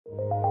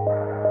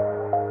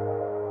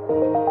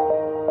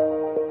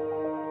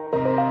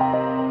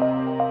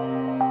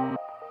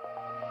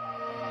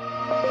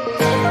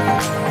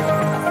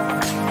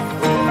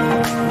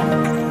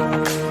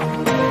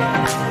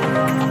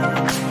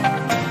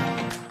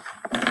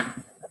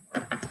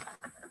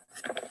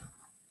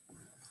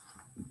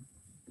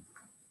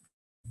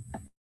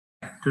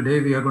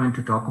Today we are going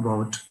to talk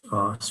about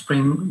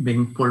spring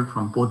being pulled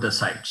from both the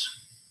sides.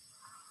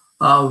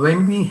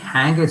 When we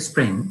hang a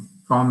spring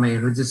from a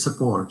rigid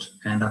support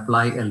and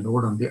apply a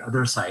load on the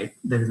other side,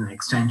 there is an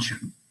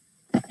extension.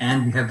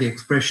 And we have the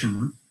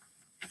expression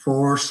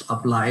force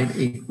applied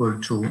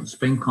equal to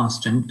spring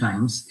constant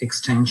times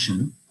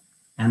extension.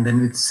 And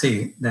then we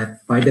say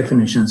that by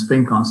definition,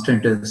 spring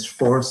constant is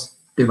force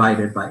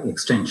divided by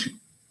extension.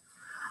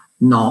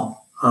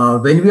 Now,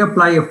 when we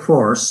apply a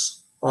force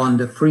on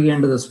the free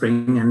end of the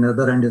spring and the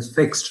other end is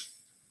fixed,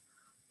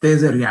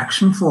 there's a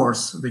reaction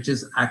force which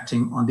is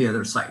acting on the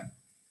other side.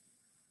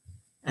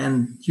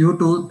 And due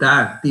to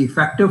that, the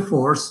effective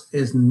force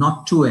is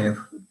not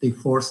 2F, the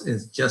force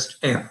is just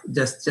F,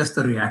 just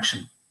the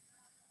reaction.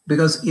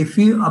 Because if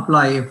you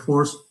apply a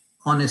force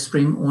on a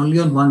spring only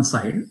on one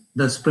side,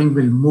 the spring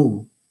will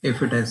move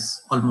if it is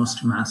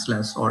almost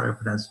massless or if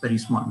it has very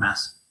small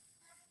mass.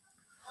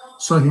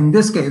 So in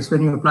this case,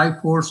 when you apply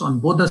force on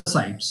both the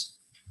sides,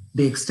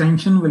 the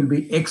extension will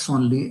be x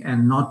only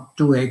and not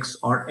 2x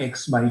or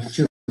x by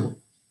 2.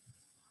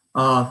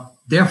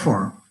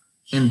 Therefore,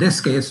 in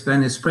this case,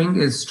 when a spring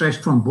is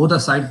stretched from both the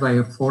sides by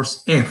a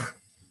force F,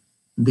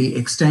 the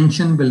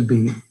extension will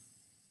be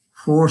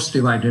force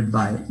divided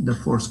by the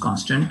force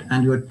constant,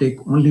 and you would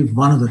take only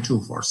one of the two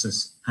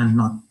forces and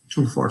not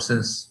two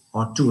forces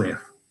or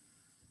 2F.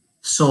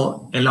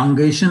 So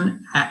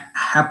elongation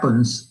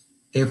happens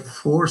if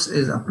force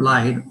is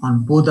applied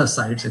on both the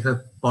sides, if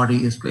a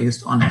body is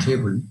placed on a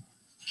table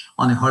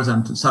on a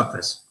horizontal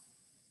surface.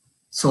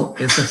 So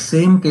it's the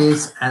same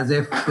case as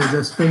if there's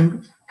a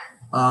spring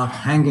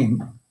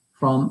hanging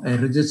from a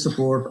rigid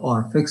support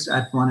or fixed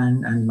at one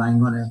end and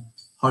lying on a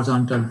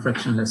horizontal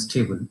frictionless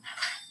table.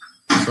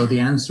 So the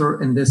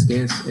answer in this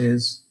case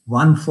is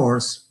one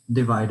force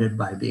divided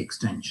by the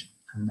extension.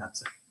 And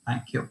that's it.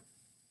 Thank you.